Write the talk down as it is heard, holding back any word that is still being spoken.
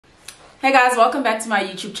Hey guys, welcome back to my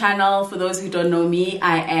YouTube channel. For those who don't know me,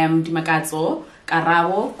 I am Dimakatso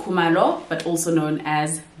Karabo Kumalo, but also known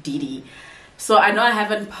as Didi. So I know I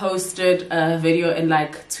haven't posted a video in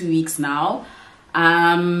like 2 weeks now.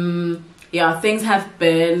 Yeah, things have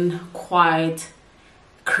been quite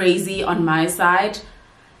crazy on my side.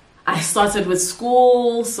 I started with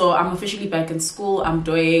school, so I'm officially back in school. I'm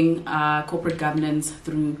doing corporate governance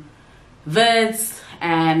through VITS,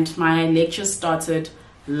 and my lecture started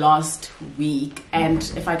last week. And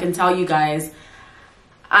if I can tell you guys,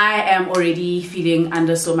 I am already feeling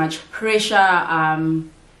under so much pressure.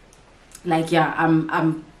 I'm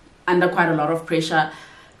under quite a lot of pressure.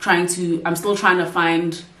 I'm still trying to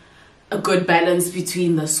find a good balance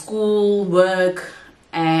between the school, work,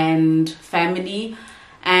 and family.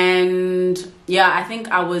 And yeah, I think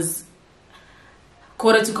I was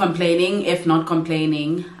quarter to complaining, if not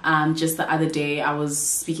complaining. Just the other day, I was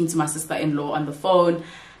speaking to my sister-in-law on the phone,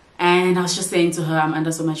 and I was just saying to her, I'm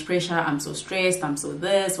under so much pressure, I'm so stressed, I'm so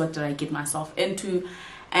this, what did I get myself into?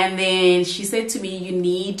 And then she said to me, you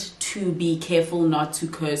need to be careful not to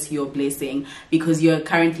curse your blessing, because you're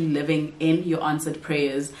currently living in your answered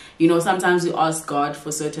prayers. You know, sometimes we ask God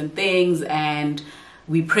for certain things and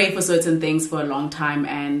we pray for certain things for a long time,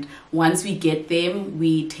 and once we get them,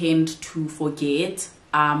 we tend to forget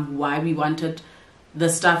why we wanted the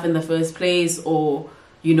stuff in the first place, or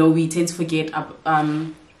you know, we tend to forget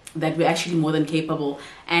that we're actually more than capable.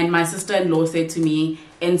 And my sister-in-law said to me,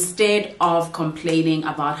 instead of complaining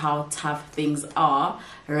about how tough things are,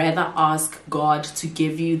 rather ask God to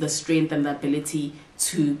give you the strength and the ability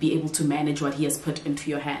to be able to manage what he has put into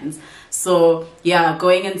your hands. So yeah,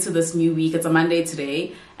 going into this new week, it's a Monday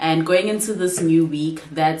today, and going into this new week,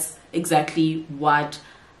 that's exactly what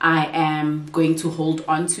I am going to hold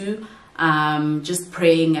on to. Just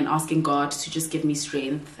praying and asking God to just give me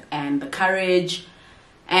strength and the courage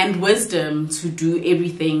and wisdom to do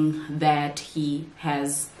everything that he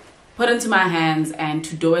has put into my hands, and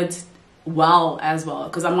to do it well as well.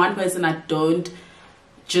 Because I'm one person, I don't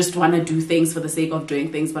just want to do things for the sake of doing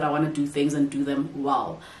things, but I want to do things and do them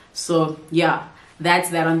well. So yeah,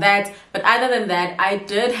 that's that on that. But other than that, I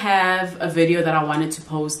did have a video that I wanted to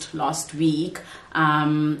post last week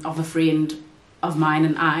of a friend of mine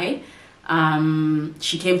and I.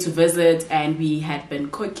 She came to visit, and we had been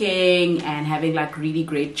cooking and having like really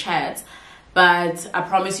great chats. But I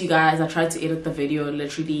promise you guys, I tried to edit the video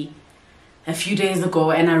literally a few days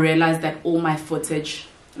ago, and I realized that all my footage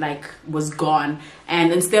was gone.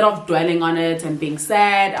 And instead of dwelling on it and being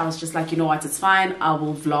sad, I was just like, you know what, it's fine, I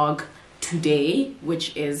will vlog today,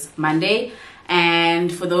 which is Monday. And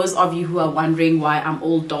for those of you who are wondering why I'm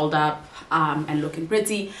all dolled up and looking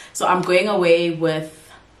pretty, so I'm going away with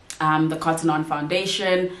the Cotton On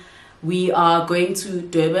Foundation. We are going to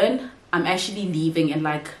Durban. I'm actually leaving in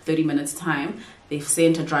like 30 minutes time. They've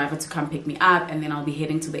sent a driver to come pick me up, and then I'll be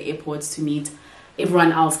heading to the airport to meet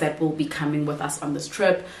everyone else that will be coming with us on this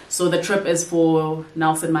trip. So the trip is for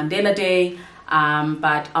Nelson Mandela Day,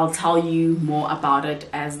 but I'll tell you more about it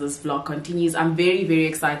as this vlog continues. I'm very, very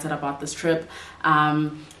excited about this trip.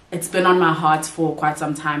 It's been on my heart for quite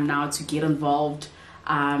some time now to get involved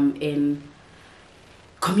in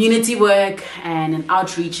community work and in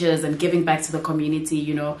outreaches and giving back to the community.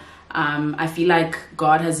 You know, I feel like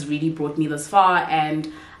God has really brought me this far,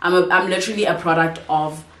 and I'm literally a product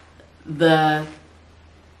of the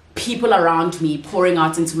people around me pouring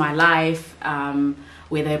out into my life,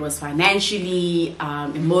 whether it was financially,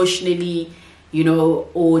 emotionally, you know,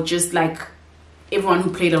 or just like everyone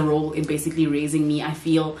who played a role in basically raising me, I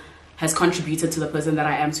feel has contributed to the person that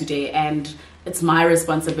I am today. And it's my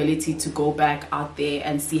responsibility to go back out there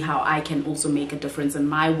and see how I can also make a difference in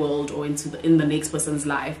my world or in the next person's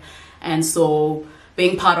life. And so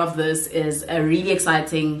being part of this is a really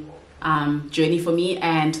exciting journey for me,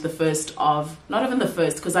 and the first of, not even the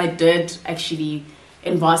first, because I did actually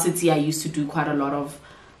in varsity, I used to do quite a lot of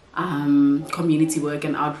community work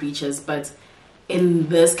and outreaches, but in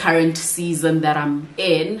this current season that I'm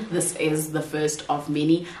in, this is the first of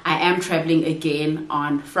many. I am traveling again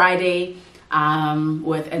on Friday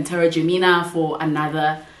with Tyra Jamina for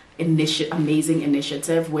another amazing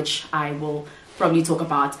initiative, which I will probably talk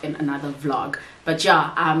about in another vlog. But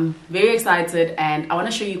yeah, I'm very excited, and I want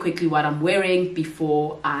to show you quickly what I'm wearing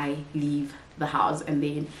before I leave the house, and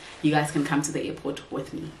then you guys can come to the airport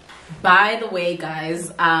with me. By the way,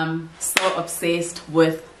 guys, I'm so obsessed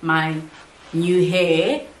with my new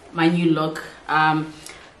hair, my new look. My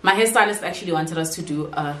hairstylist actually wanted us to do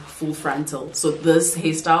a full frontal, so this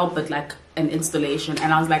hairstyle, but like an installation.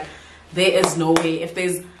 And I was like, there is no way. If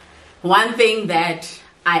there's one thing that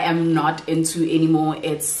I am not into anymore.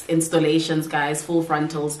 It's installations, guys, full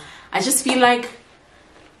frontals. I just feel like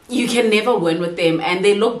you can never win with them, and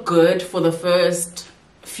they look good for the first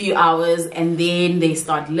few hours and then they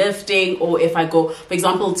start lifting. Or if I go, for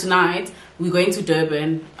example, tonight we're going to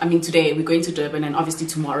Durban, today we're going to Durban, and obviously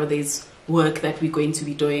tomorrow there's work that we're going to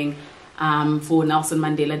be doing for Nelson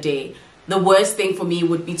Mandela Day. The worst thing for me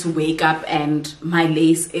would be to wake up and my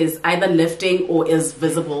lace is either lifting or is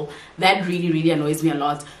visible. That really annoys me a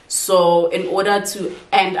lot. So in order to,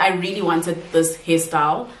 and I really wanted this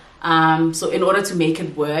hairstyle, so in order to make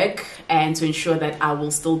it work and to ensure that I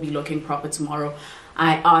will still be looking proper tomorrow,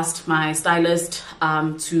 I asked my stylist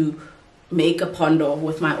to make a pondo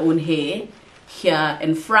with my own hair here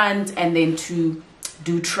in front, and then to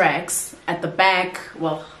do tracks at the back,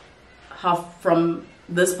 well, half from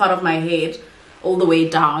this part of my head all the way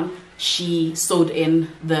down. She sewed in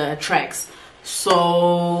the tracks.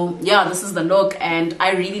 So yeah, this is the look and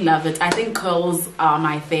I really love it. I think curls are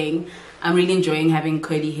my thing. I'm really enjoying having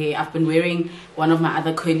curly hair. I've been wearing one of my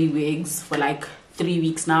other curly wigs for like 3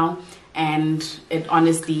 weeks now, and it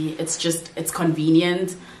honestly, it's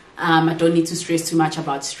convenient. I don't need to stress too much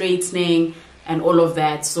about straightening and all of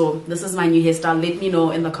that. So this is my new hairstyle. Let me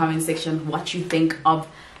know in the comment section what you think of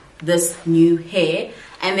this new hair.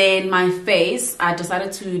 And then my face, I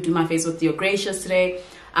decided to do my face with Your Gracious today.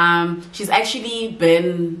 She's actually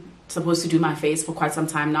been supposed to do my face for quite some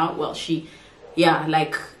time now. Well,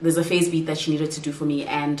 there's a face beat that she needed to do for me,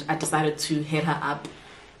 and I decided to hit her up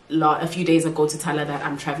a few days ago to tell her that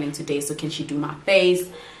I'm traveling today, so can she do my face?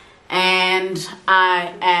 And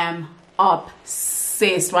I am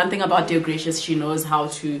obsessed. One thing about Dear Gracious, she knows how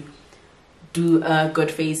to do a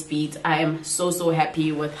good face beat. I am so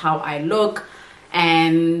happy with how I look.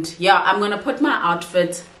 And yeah, I'm gonna put my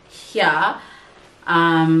outfit here.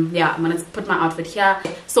 I'm gonna put my outfit here.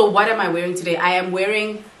 So what am I wearing today? I am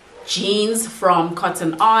wearing jeans from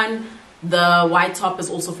Cotton On. The white top is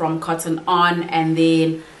also from Cotton On, and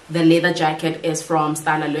then the leather jacket is from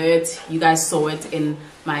Style Alert. You guys saw it in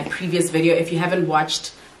my previous video. If you haven't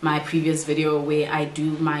watched my previous video where I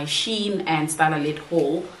do my Shein and Style Alert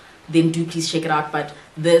haul, then do please check it out. But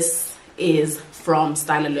this is from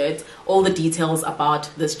Style Alert. All the details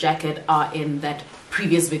about this jacket are in that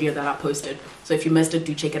previous video that I posted, so if you missed it,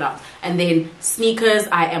 do check it out. And then sneakers,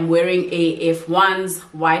 I am wearing AF1s,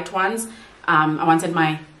 white ones. I wanted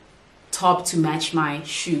my top to match my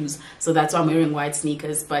shoes, so that's why I'm wearing white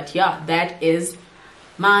sneakers. But yeah, that is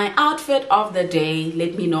my outfit of the day.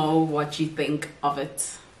 Let me know what you think of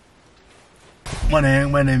it. My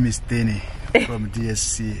name is Danny from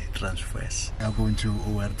DSC Transfers. I'm going to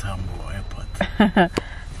Over Tambo Airport.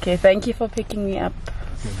 Okay, thank you for picking me up.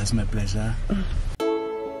 Okay, that's my pleasure.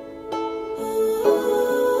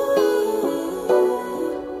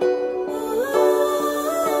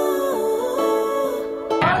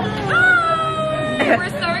 We're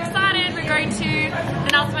so excited. We're going to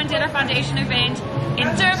the Nelson Mandela Foundation event in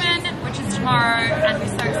Durban, which is tomorrow, and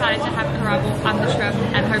we're so excited to have Karabo on the trip,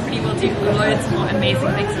 and hopefully we'll do loads more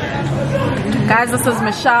amazing things with her. Guys, this is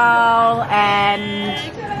Michelle, and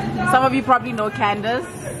some of you probably know Candace.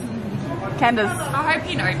 I hope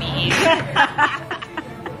you know me.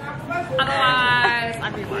 Otherwise,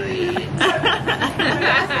 I'd be worried.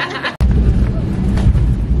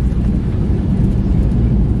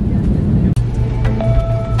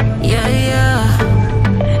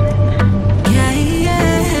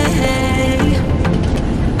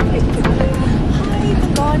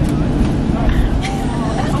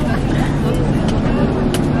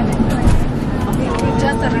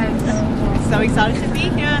 So excited to be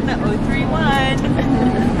here on the 031.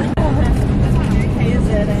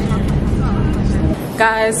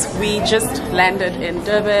 Guys, we just landed in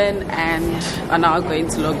Durban and are now going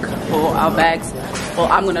to look for our bags.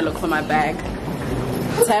 Well, I'm gonna look for my bag.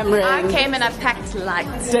 Tamrin, I came and I packed light.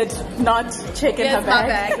 Did not check in her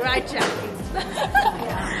bag. My bag,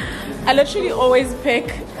 right, I literally always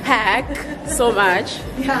pack so much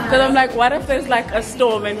because I'm like, what if there's like a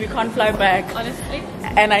storm and we can't fly back? Honestly,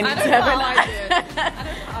 and I need to have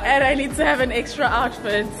and I need to have an extra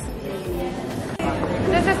outfit.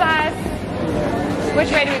 this is us.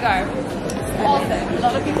 Which way do we go? Awesome. A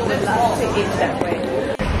lot of people would love to eat that way.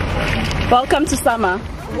 Welcome to summer.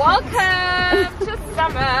 Welcome to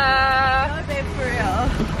summer. Oh, babe, for real.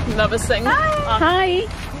 Love a sing. Hi.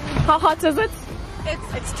 How hot is it?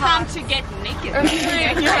 It's time to get naked.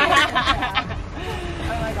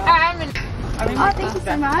 Oh, thank you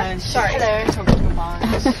so much. Sorry. Hello.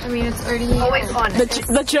 I mean, it's already always on.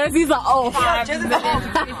 The jerseys are off. Yeah, jerseys are off.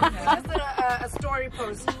 That's a story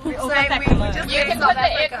post. We just you can put the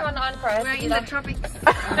aircon on first. We're in the tropics.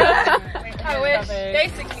 I wish,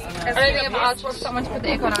 basically. I don't think I've asked for someone to put the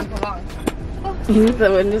aircon on for long.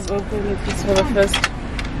 The window's open, it's for the first.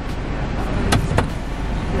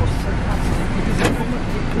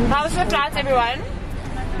 How was the plans, everyone?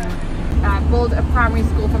 Build a primary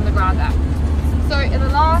school from the ground up. So in the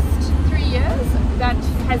last 3 years, that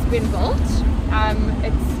has been built.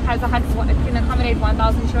 It can accommodate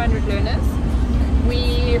 1,200 learners.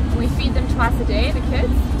 We feed them twice a day, the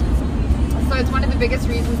kids. So it's one of the biggest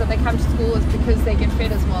reasons that they come to school is because they get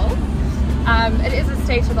fed as well. It is a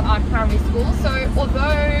state-of-the-art primary school. So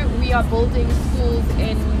although we are building schools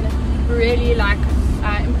in really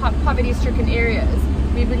in poverty-stricken areas,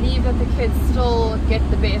 we believe that the kids still get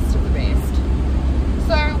the best of the best.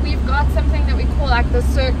 So we've got something that we call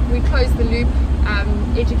we close the loop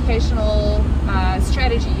educational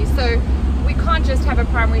strategy. So we can't just have a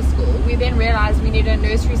primary school. We then realized we needed a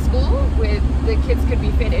nursery school where the kids could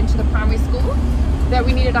be fed into the primary school, that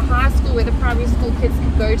we needed a high school where the primary school kids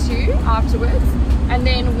could go to afterwards, and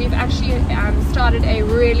then we've actually started a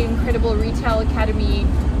really incredible retail academy,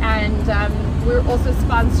 and we're also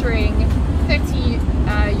sponsoring 30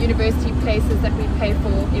 university places that we pay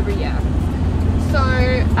for every year. So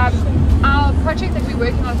our project that we're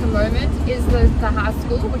working on at the moment is the high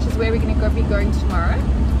school, which is where we're going to be going tomorrow.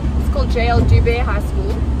 It's called Durban High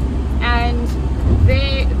School, and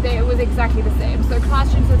there was exactly the same. So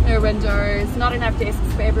classrooms with no windows, not enough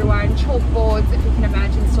desks for everyone, chalkboards, if you can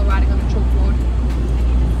imagine, still writing on the chalkboard.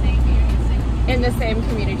 In the same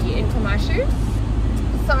community in KwaMashu.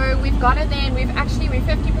 So we've gone in there and we're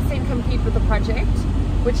 50% complete with the project,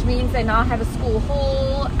 which means they now have a school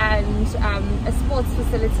hall and a sports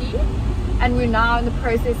facility, and we're now in the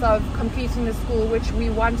process of completing the school, which we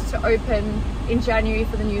want to open in January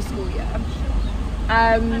for the new school year.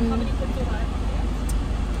 I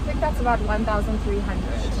think that's about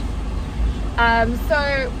 1,300.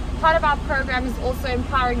 So part of our program is also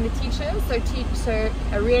empowering the teachers, so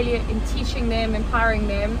really in teaching them, empowering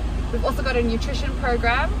them. We've also got a nutrition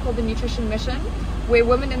program called the Nutrition Mission, where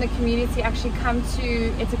women in the community actually come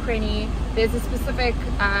to eThekwini. There's a specific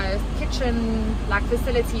kitchen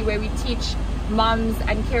facility where we teach moms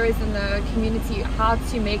and carers in the community how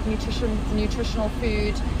to make nutritional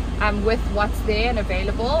food with what's there and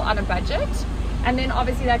available on a budget. And then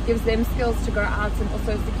obviously that gives them skills to go out and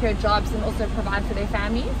also secure jobs and also provide for their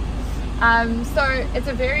families. So it's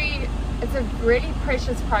a really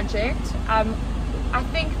precious project. I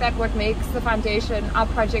think that what makes the foundation, our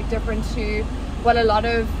project, different to what a lot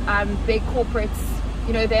of big corporates,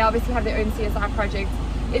 they obviously have their own CSR projects,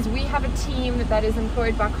 is we have a team that is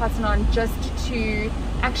employed by Cotton On just to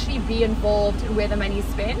actually be involved in where the money is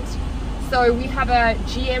spent. So we have a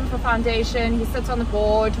GM for foundation, he sits on the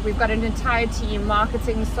board. We've got an entire team,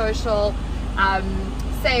 marketing, social,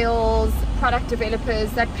 sales, product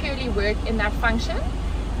developers that purely work in that function.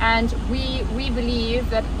 And we believe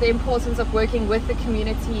that the importance of working with the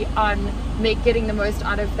community on getting the most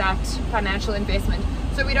out of that financial investment.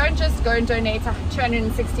 So we don't just go and donate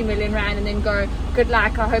 260 million rand and then go, good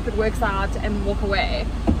luck, I hope it works out, and walk away.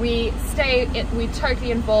 We're totally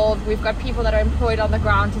involved. We've got people that are employed on the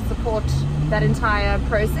ground to support that entire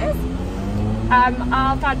process.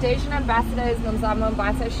 Our foundation ambassador is Nomzamo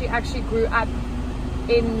Mbata. She actually grew up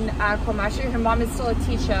in KwaMashu. Her mom is still a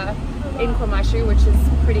teacher in KwaMashu, which is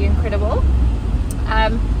pretty incredible.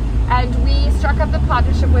 And we struck up the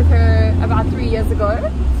partnership with her about 3 years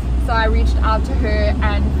ago. So I reached out to her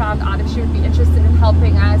and found out if she would be interested in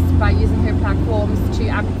helping us by using her platforms to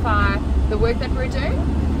amplify the work that we're doing.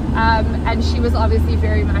 And she was obviously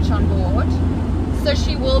very much on board. So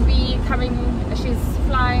she will be coming, she's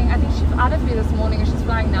flying, I think she's out of here this morning and she's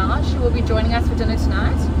flying now. She will be joining us for dinner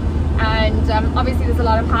tonight. And obviously there's a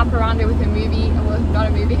lot of hype around her with her movie, well, not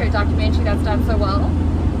a movie, her documentary that's done so well.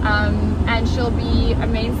 And she'll be a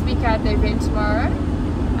main speaker at the event tomorrow.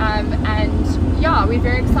 And yeah, we're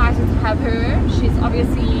very excited to have her. She's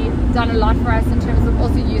obviously done a lot for us in terms of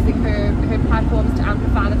also using her platforms to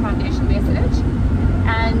amplify the foundation message.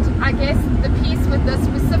 And I guess the piece with this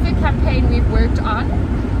specific campaign we've worked on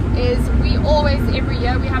is we always, every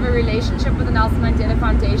year, we have a relationship with the Nelson Mandela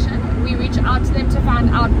Foundation. We reach out to them to find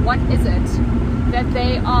out what is it that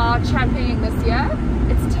they are championing this year.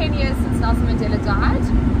 It's 10 years since Nelson Mandela died,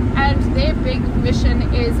 and their big mission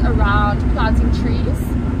is around planting trees.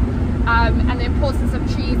 And the importance of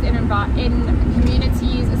trees in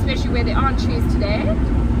communities, especially where there aren't trees today.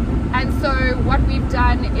 And so what we've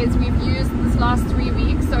done is we've used this last 3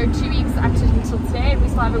 weeks, so 2 weeks actually until today, and we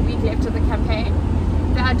still have a week left of the campaign,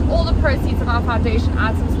 that all the proceeds of our foundation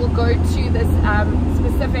items will go to this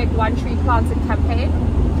specific One Tree Planted campaign,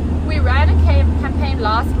 we ran a campaign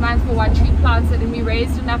last month for One Tree Planted, and we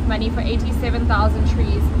raised enough money for 87,000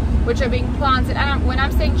 trees, which are being planted. And when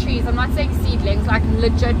I'm saying trees, I'm not saying seedlings, like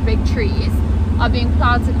legit big trees are being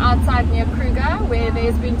planted outside near Kruger, where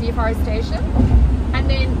there's been deforestation. And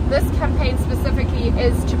then this campaign specifically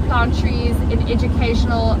is to plant trees in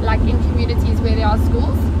educational, like in communities where there are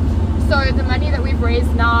schools. So the money that we've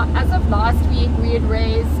raised now, as of last week, we had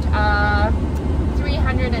raised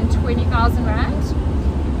 320,000 rand,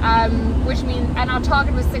 which means, and our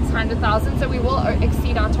target was 600,000, so we will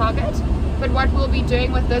exceed our target. But what we'll be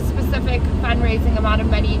doing with this specific fundraising amount of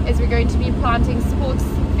money is we're going to be planting sports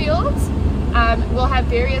fields. We'll have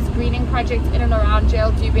various greening projects in and around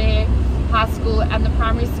JL Durban High School and the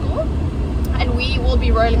primary school, and we will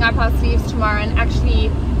be rolling up our sleeves tomorrow and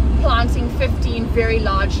actually planting 15 very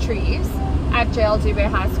large trees at JL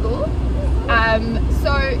Durban High School.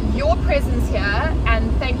 So your presence here,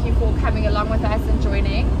 and thank you for coming along with us and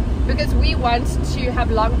joining, because we want to have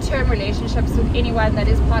long-term relationships with anyone that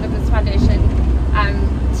is part of this foundation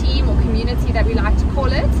team or community that we like to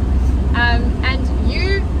call it, and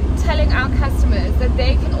you telling our customers that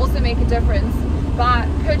they can also make a difference by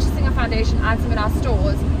purchasing a foundation item in our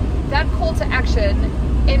stores. That call to action,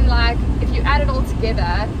 in like, if you add it all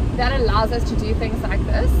together, that allows us to do things like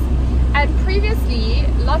this. And previously,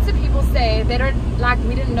 lots of people say they don't, like,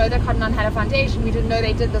 we didn't know that Cotton On had a foundation, we didn't know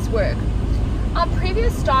they did this work. Our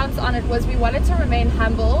previous stance on it was we wanted to remain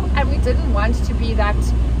humble, and we didn't want to be that,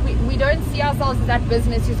 we don't see ourselves as that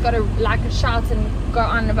business who's got to like shout and go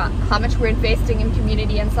on about how much we're investing in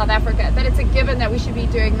community in South Africa, that it's a given that we should be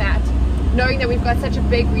doing that, knowing that we've got such a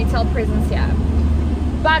big retail presence here.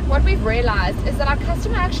 But what we've realized is that our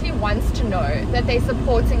customer actually wants to know that they're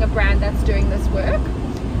supporting a brand that's doing this work.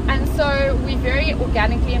 And so we very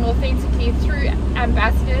organically and authentically, through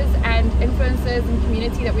ambassadors and influencers and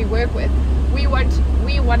community that we work with, we want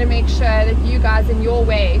to make sure that you guys in your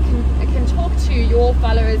way can talk to your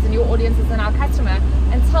followers and your audiences and our customer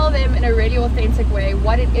and tell them in a really authentic way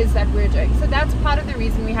what it is that we're doing. So that's part of the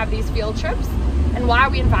reason we have these field trips, and why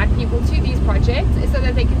we invite people to these projects is so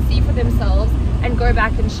that they can see for themselves and go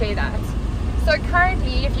back and share that. So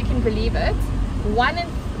currently, if you can believe it, one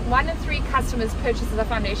in three customers purchases a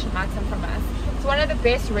foundation item from us. It's one of the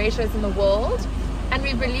best ratios in the world, and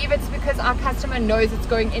we believe it's because our customer knows it's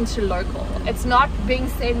going into local. It's not being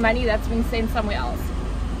sent money that's being sent somewhere else.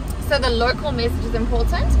 So the local message is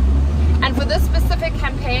important. And for this specific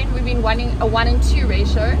campaign, we've been wanting a 1 in 2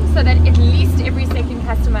 ratio, so that at least every second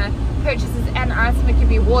customer purchases an item. It could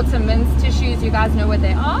be water, mints, tissues, you guys know what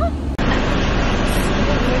they are.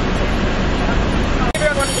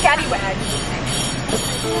 Everyone wants a caddy wag.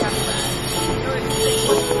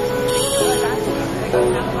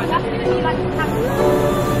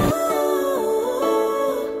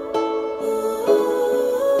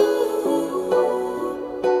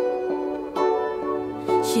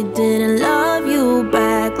 She didn't love you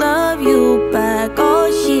back, all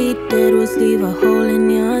she did was leave a hole in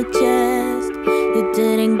your chest. You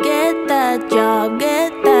didn't get that job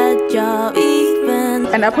even.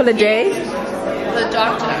 An apple a day? The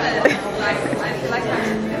doctor.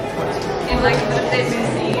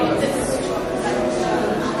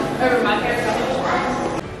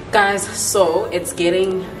 Guys, so it's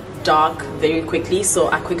getting dark very quickly, so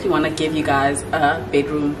I quickly want to give you guys a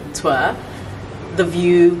bedroom tour. The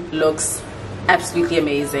view looks absolutely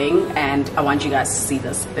amazing, and I want you guys to see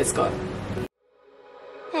this. Let's go.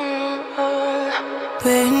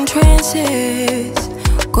 We're in trances,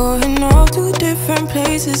 going off to different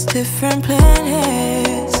places, different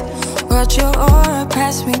planets. Watch your aura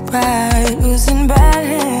pass me by, losing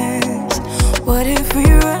balance. What if we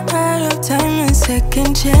run out of time and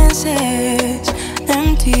second chances?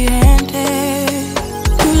 Empty-handed.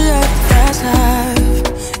 You like the fast life,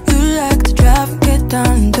 you like to drive and get down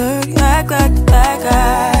and dirty, act like the bad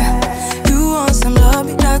guy. You want some love,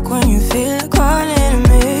 be like when you feel like calling at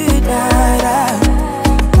midnight.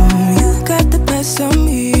 You got the best of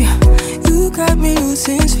me, you got me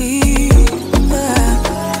losing sleep.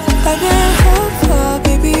 I've been hopeful,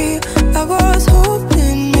 baby, I was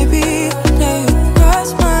hoping maybe that you'd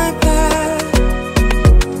cross my path.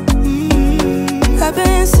 I've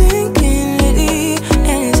been sinking lately,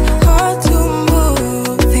 and it's hard to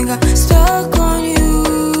move. Think I'm stuck on you.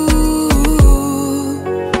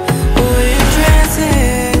 We're in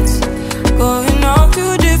transits, going off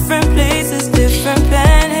to different places, different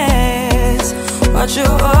planets. Watch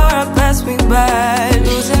your aura pass me by,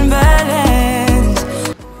 losing balance.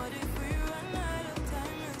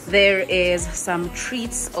 There is some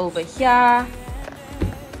treats over here.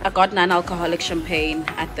 I got non-alcoholic champagne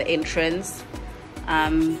at the entrance.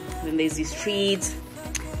 Then there's these treats.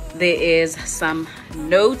 There is some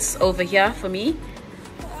notes over here for me.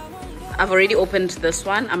 I've already opened this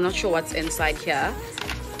one. I'm not sure what's inside here,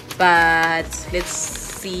 but let's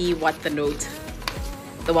see what the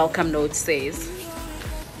welcome note says.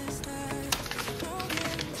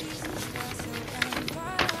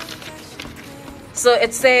 So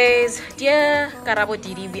it says, "Dear Karabo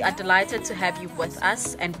Didi, we are delighted to have you with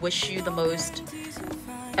us and wish you a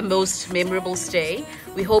most memorable stay.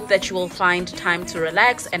 We hope that you will find time to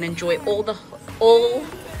relax and enjoy all the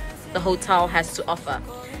hotel has to offer.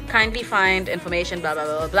 Kindly find information, blah blah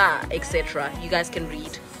blah blah, etc." You guys can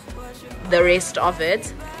read the rest of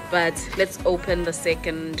it, but let's open the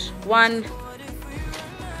second one.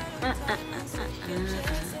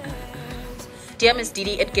 "Dear Miss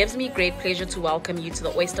Didi, it gives me great pleasure to welcome you to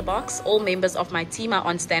the Oyster Box. All members of my team are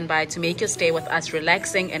on standby to make your stay with us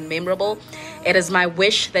relaxing and memorable. It is my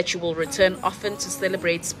wish that you will return often to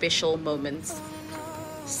celebrate special moments."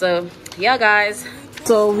 So yeah guys,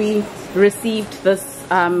 so we received this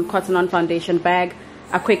Cotton On foundation bag.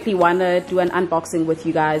 I quickly want to do an unboxing with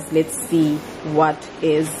you guys. Let's see what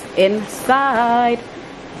is inside.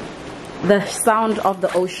 The sound of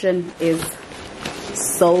the ocean is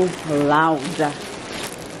so loud.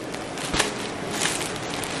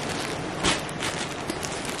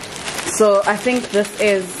 So I think this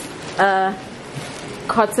is a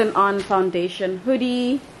Cotton On foundation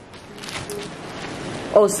hoodie.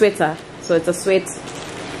 Oh, sweater. So it's a sweat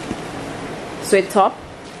top.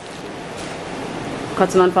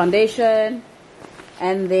 Cotton On foundation.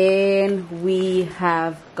 And then we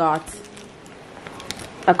have got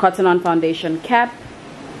a Cotton On foundation cap.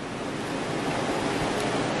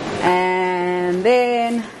 And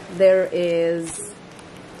then there is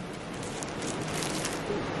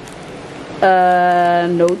a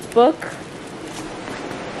notebook.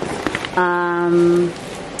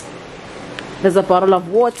 There's a bottle of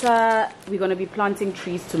water. We're going to be planting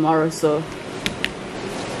trees tomorrow, so.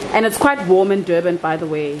 And it's quite warm in Durban, by the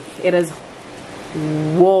way. It is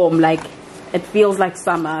warm, like it feels like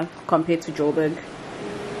summer compared to Joburg.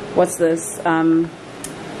 What's this?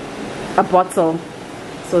 A bottle.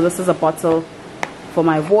 So this is a bottle for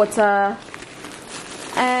my water.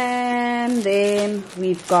 And then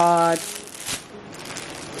we've got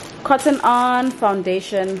Cotton On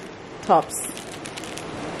foundation tops.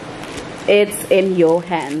 It's in your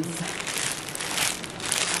hands.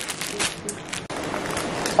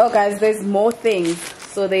 Oh guys, there's more things.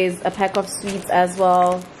 So there's a pack of sweets as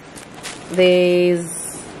well.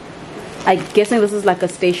 There's, I'm guessing this is like a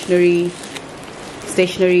stationery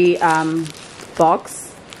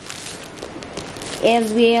box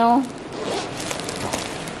as well.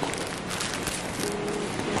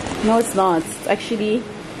 No, it's not. It's actually,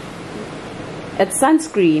 it's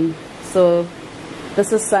sunscreen. So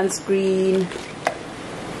this is sunscreen,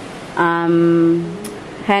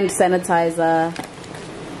 hand sanitizer,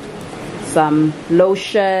 some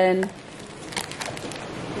lotion,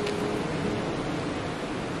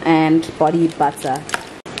 and body butter.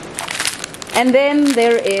 And then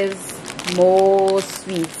there is more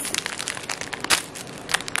sweets.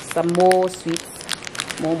 Some more sweets.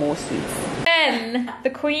 More sweets. And the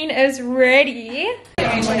queen is ready.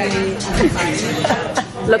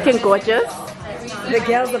 Looking gorgeous. The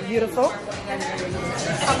girls are beautiful. So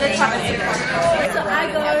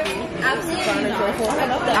I go absolutely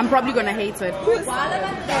not. I'm probably gonna hate it.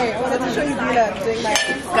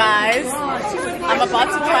 Guys, I'm about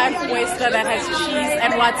to try a oyster that has cheese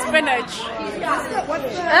and what, spinach.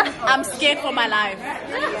 I'm scared for my life.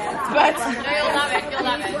 But You'll love it.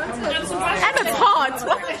 and it's hot.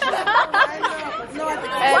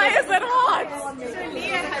 Why is it hot?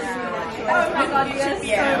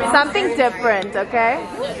 Something different, okay?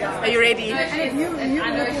 Are you ready? No,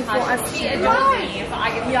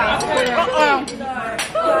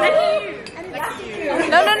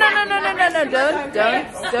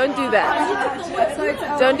 don't do that.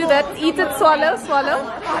 Don't do that. Eat it, swallow.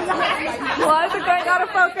 Why is it going out of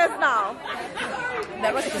focus now?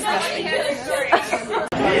 That was disgusting.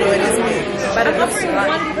 But it looks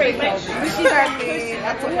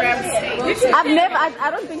I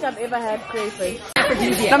don't think I've ever had crayfish.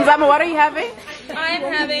 Namzama, what are you having? I'm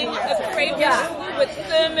having a crayfish with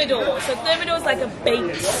thermidor. So thermidor is like a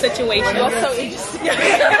baked situation. You're so interesting.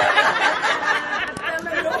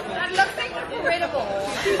 It looks like incredible.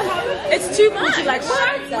 It's too much. Like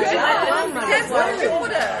what?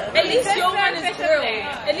 At least your one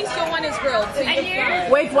is grilled. So you can.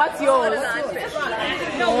 Wait, what's yours?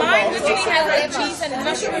 No, mine literally has like cheese and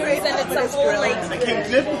mushrooms and it's a whole like.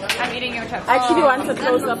 I'm eating your toast. I actually want to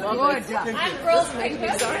close up on it. I'm grilled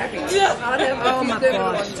crayfish. Oh my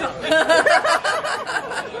gosh.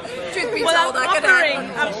 truth be told, I could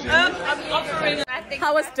have. I'm offering.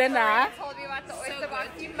 How was dinner? Told me about the oyster box.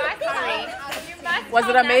 You must. Was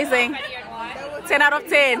it amazing? 10 out of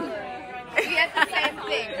 10. We had the same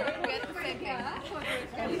thing.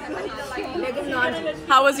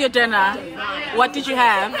 How was your dinner? What did you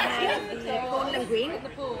have? Corn linguine.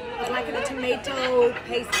 Like a tomato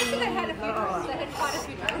pasty.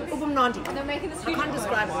 Ubumnandi. I can't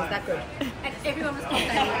describe it. It's that good. Everyone was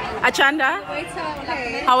complaining. Achanda,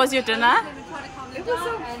 how was your dinner? It was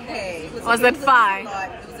okay. Was it fine?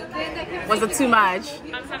 Was it too much?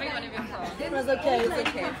 I'm having one of your frogs. It was okay. It's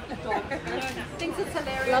okay. Thinks it's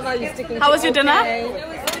hilarious. Love how you're sticking. How was your dinner?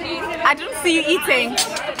 I didn't see you eating.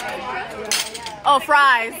 Oh,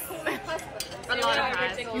 fries. A lot of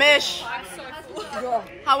fries. Mish,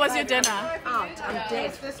 how was your dinner? Out. I'm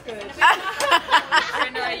dead. I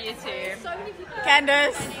know you too.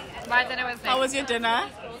 Candace, My dinner was how nice. was your dinner?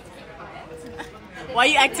 Why are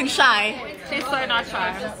you acting shy? She's so not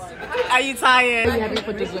shy. Are you tired? What are you having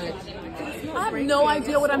for dessert? I have no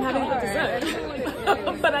idea what I'm having for dessert.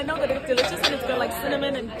 But I know that it's delicious and it's got like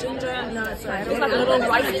cinnamon and ginger and it's like a little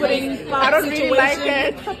rice pudding. I don't really like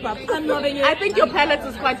it. I'm loving it. I think your palate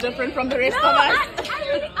is quite different from the rest of us.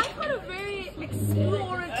 I've got a very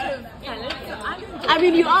explorative palate. So I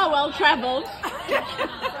mean, you are well traveled.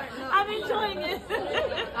 I'm enjoying it.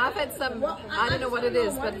 I've had some, I don't know what it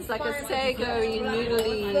is, but it's like a sago-y,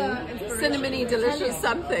 noodly, cinnamony, delicious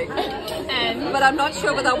something. But I'm not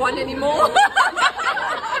sure what I want anymore.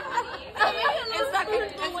 It's like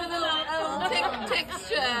a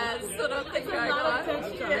texture sort of thing going on.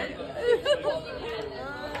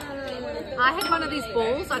 I had one of these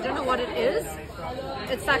balls, I don't know what it is.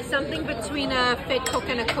 It's like something between a fed cook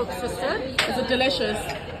and a cook's sister. Is it delicious?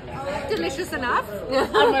 Delicious enough.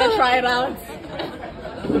 I'm gonna try it out.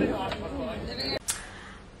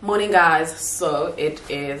 Morning, guys. So it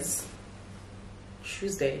is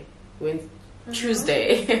Tuesday.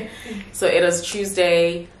 Tuesday. So it is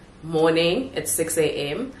Tuesday morning. It's 6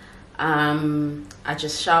 a.m. I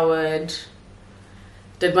just showered,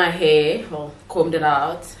 did my hair, well, combed it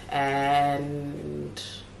out, and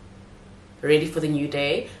ready for the new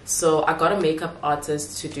day. So I got a makeup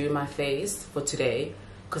artist to do my face for today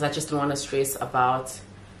because I just didn't want to stress about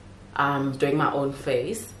doing my own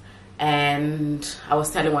face. And I was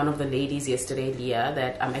telling one of the ladies yesterday, Leah,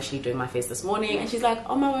 that I'm actually doing my face this morning, and she's like,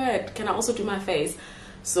 oh my word, can I also do my face?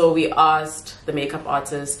 So we asked the makeup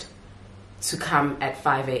artist to come at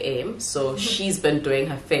 5 a.m. so she's been doing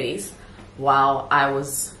her face while I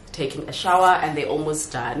was taking a shower, and they're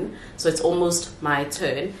almost done. So it's almost my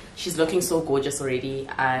turn. She's looking so gorgeous already.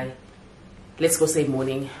 Let's go say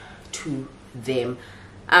morning to them.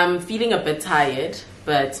 I'm feeling a bit tired,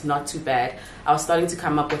 but not too bad. I was starting to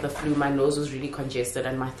come up with a flu. My nose was really congested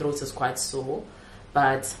and my throat is quite sore,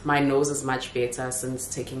 but my nose is much better since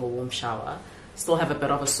taking a warm shower. Still have a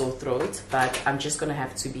bit of a sore throat, but I'm just gonna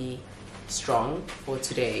have to be strong for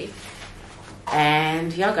today.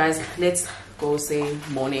 And yeah, guys, let's go say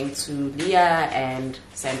morning to Leah and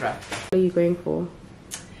Sandra. What are you going for?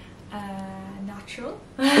 Natural.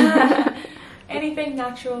 Anything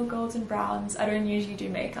natural, golds and browns. I don't usually do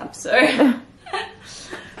makeup, so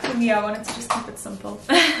for me, I wanted to just keep it simple.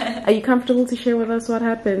 Are you comfortable to share with us what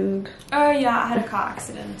happened? Oh yeah, I had a car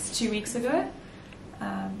accident 2 weeks ago.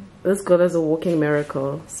 This girl is a walking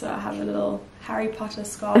miracle. So I have a little Harry Potter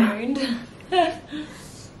scar wound.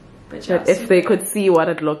 But yeah, if they could see what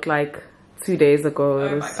it looked like 2 days ago,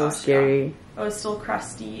 it was so scary. Yeah. I was still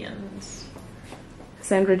crusty and...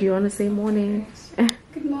 Sandra, do you want to say morning?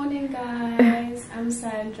 Good morning, guys. I'm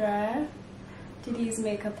Sandra, Didi's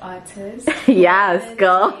makeup artist. Yes,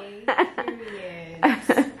 girl.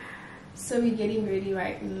 So we're getting ready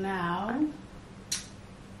right now.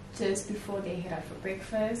 Just before they head out for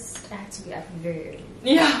breakfast. I had to be up very early.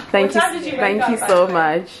 Yeah. Thank you so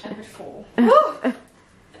much. Up at 4.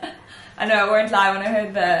 I know, I won't lie, when I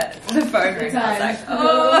heard the phone ring, I was like,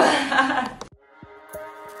 oh.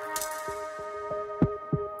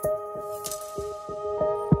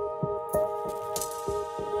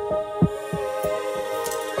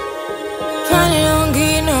 Finally don't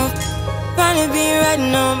get enough. Finally be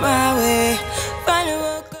riding on my way. Finally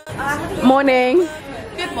woke up. Morning.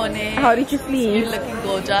 Good morning. How did you sleep? You're looking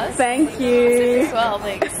gorgeous. Thank you. Well,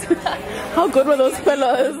 thanks. How good were those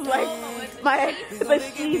pillows? Like the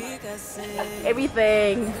sheets,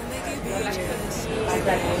 everything.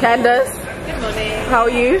 Candace. Good morning. How are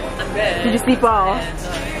you? I'm good. Did you sleep well?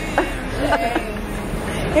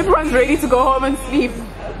 Everyone's ready to go home and sleep.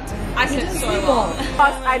 I slept so well.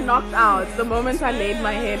 I knocked out the moment I laid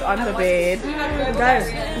my head on the bed. Guys,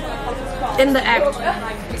 in the act.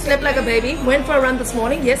 slept like a baby, went for a run this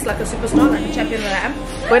morning, yes, like a superstar, like a champion that I am.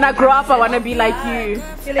 When I grow up, I want to be like you.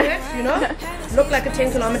 Feeling it, you know? Looked like a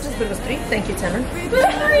 10 kilometers, but it was 3. Thank you, Tannen.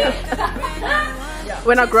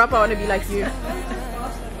 When I grow up, I want to be like you.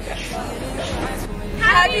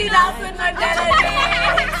 Happy Nelson Mandela Day!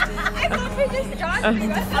 I thought we just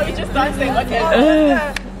dancing. Are we just dancing? Okay.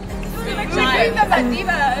 We're doing the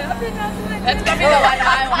Mandela. That's gonna be the one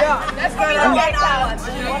I want. Yeah. That's gonna be the one I want.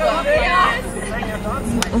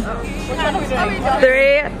 Which one are we doing?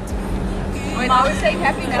 3. When I was saying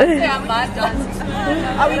happy Nelson, I'm not dancing.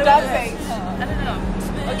 Are we dancing? I don't know.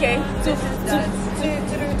 Okay.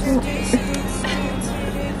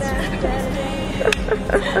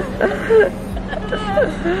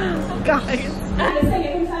 Guys.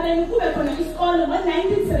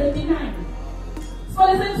 So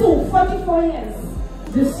listen to 44 years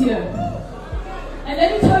this year. And let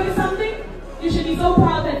me tell you something, you should be so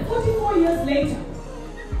proud that 44 years later,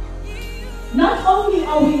 not only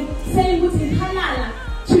are we saying what's in Halala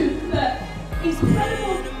to the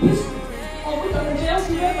incredible history of which of the jail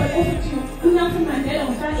today, but also to Nelson Mandela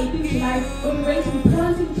on Friday 18th July, when we're going to be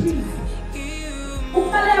planting trees.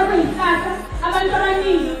 But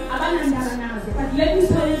let me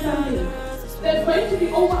tell you something. There's going to be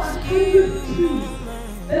over 100 trees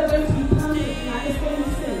that are going to be planted in our Escalon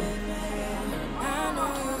City.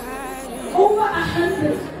 Over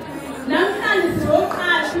 100. Namhlanje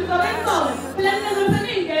sizoqala sizobenza plan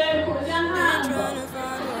lezoseninge khona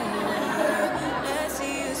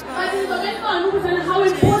but sizobenza ukuthi how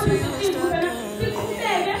important it is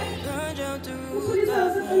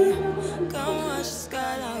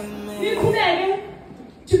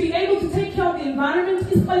to be able to take care of the environment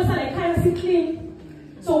is kind of clean.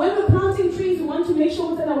 So when we're planting trees, we want to make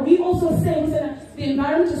sure that we also say that the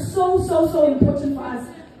environment is so important for us.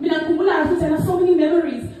 I have so many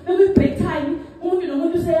memories. When we break time,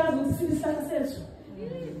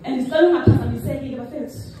 and it's not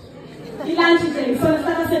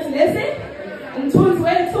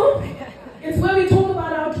it's where we talk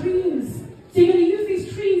about our dreams. So you're going to use these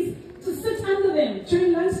trees to sit under them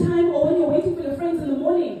during lunchtime or when you're waiting for your friends in the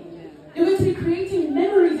morning. You're going to be creating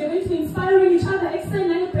memories. You're going to be inspiring each other.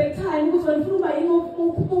 Break time.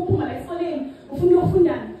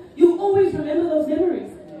 You always remember those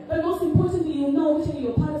memories. But most importantly, you know which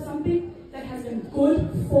you're part of something that has been good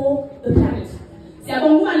for the planet.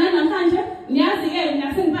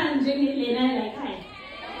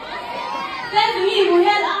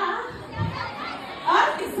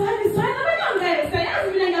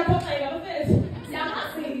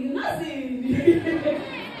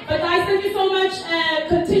 But guys, thank you so much.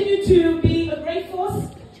 Continue to be a great force.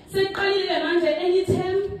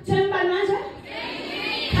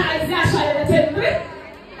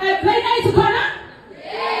 Any play night to corner?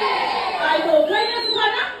 Yeah. I know. Play night to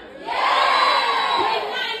corner? Yeah. Play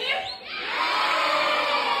night here?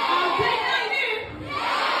 Yeah. Play night here?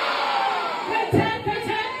 Yeah. Play 10, play 10?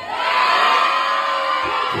 Yeah.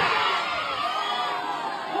 Play 10.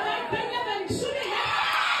 All right, play 11, shoot it.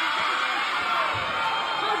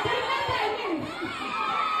 Play 11.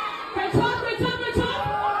 Play 12, play 12, play 12.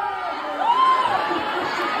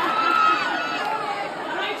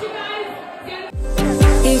 All right, you guys. Get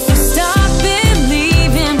If we stop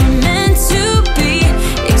believing we're meant to be,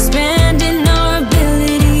 expanding our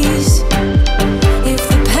abilities. If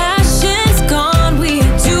the passion's gone, we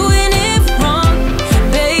are doing it wrong.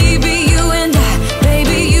 Baby, you and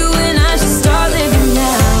I should start living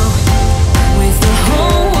now. With the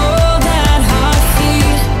whole world at our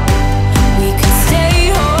feet, we could stay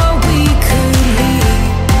or we could leave.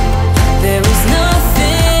 There is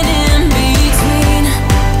nothing in between.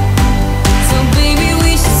 So baby,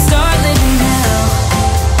 we should start living now,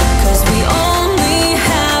 'cause we only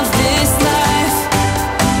have this life.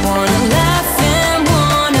 Wanna laugh and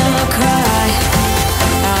wanna cry.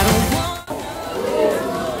 I don't want.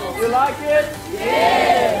 You like it?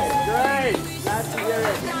 Yes! Great! Glad to hear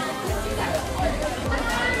it.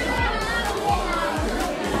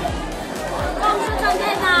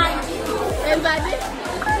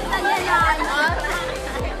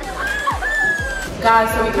 Guys,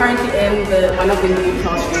 so we're currently in one of the new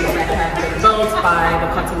classrooms that have been built by the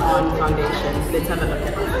Cotton On Foundation. Let's have a look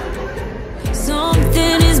at it.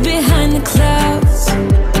 Something is behind the clouds.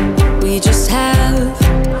 We just have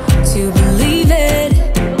to believe it,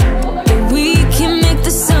 that we can make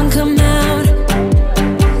the sun come out.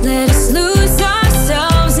 Let us lose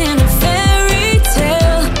ourselves in a fairy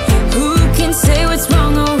tale. Who can say what's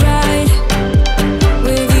wrong or right?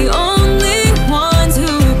 We're the only ones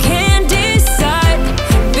who can decide.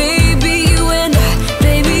 Baby, you and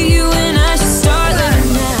I should start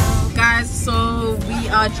living now. Guys, so we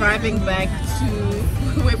are driving back to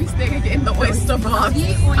where we stay again, the oyster box.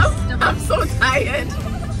 I'm so tired,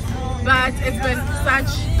 but it's been such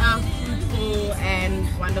a fruitful and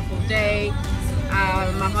wonderful day.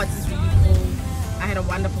 My heart is really full. I had a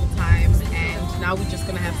wonderful time, and now we're just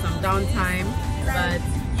gonna have some downtime. But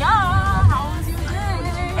yeah, how was your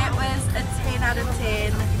day? It was a 10 out of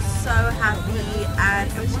 10. So happy, and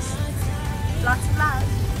it was just lots of love.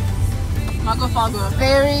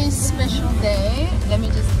 Very special day. Let me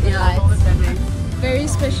just very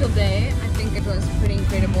special day. I think it was pretty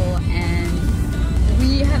incredible, and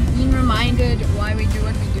we have been reminded why we do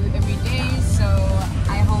what we do every day. So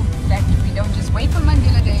I hope that we don't just wait for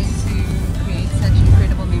Mandela Day to create such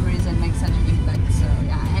incredible memories and make such an impact. So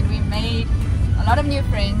yeah, and we made a lot of new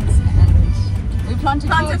friends, and we planted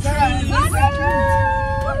trees.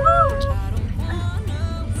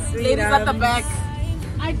 Ladies at the back.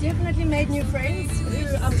 I definitely made new friends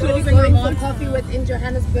who I'm going for coffee with in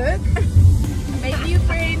Johannesburg. Made new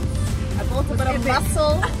friends. I bought a bit of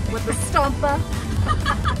muscle with the stomper.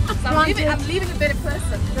 So I'm leaving a better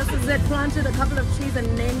person. This is it. Planted a couple of trees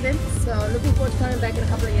and named them. So looking forward to coming back in a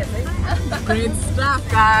couple of years. Great stuff,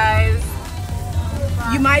 guys.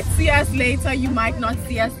 You might see us later, you might not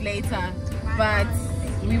see us later, but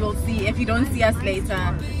we will see. If you don't see us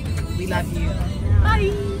later, we love you.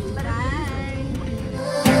 Bye.